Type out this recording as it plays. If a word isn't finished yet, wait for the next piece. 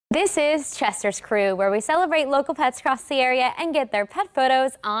This is Chester's Crew, where we celebrate local pets across the area and get their pet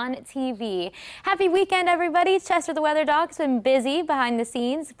photos on TV. Happy weekend, everybody. Chester the Weather Dog's been busy behind the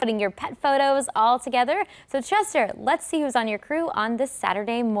scenes putting your pet photos all together. So Chester, let's see who's on your crew on this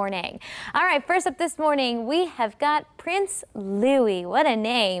Saturday morning. All right, first up this morning, we have got Prince Louie. What a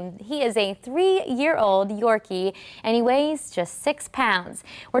name. He is a 3-year-old Yorkie and he weighs just 6 pounds.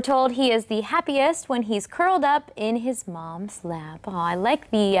 We're told he is the happiest when he's curled up in his mom's lap. Oh, I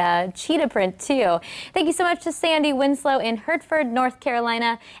like the cheetah print too. Thank you so much to Sandy Winslow in Hertford, North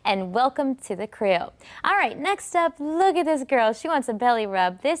Carolina, and welcome to the crew. All right, next up, look at this girl. She wants a belly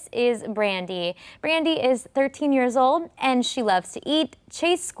rub. This is Brandy. Brandy is 13 years old and she loves to eat,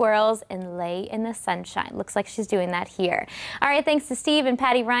 chase squirrels, and lay in the sunshine. Looks like she's doing that here. All right, thanks to Steve and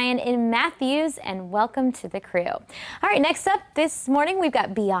Patty Ryan in Matthews, and welcome to the crew. All right, next up this morning, we've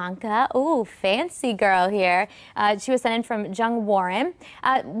got Bianca. Ooh, fancy girl here. She was sent in from Jung Warren.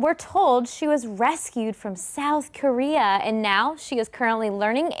 We're told she was rescued from South Korea, and now she is currently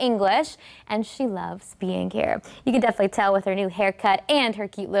learning English, and she loves being here. You can definitely tell with her new haircut and her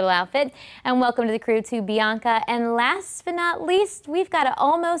cute little outfit. And welcome to the crew to Bianca. And last but not least, we've got an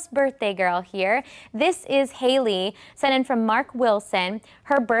almost birthday girl here. This is Haley, sent in from Mark Wilson.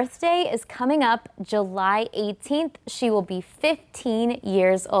 Her birthday is coming up July 18th. She will be 15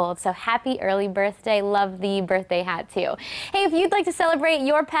 years old. So happy early birthday. Love the birthday hat too. Hey, if you'd like to celebrate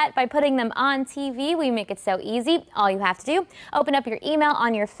your pet by putting them on TV, we make it so easy. All you have to do, open up your email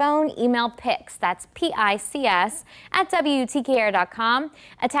on your phone, email pics, that's PICS, at WTKR.com.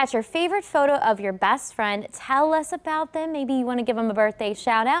 Attach your favorite photo of your best friend. Tell us about them. Maybe you want to give them a birthday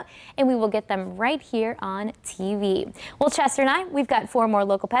shout out, and we will get them right here on TV. Well, Chester and I, we've got 4 more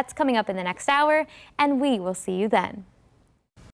local pets coming up in the next hour, and we will see you then.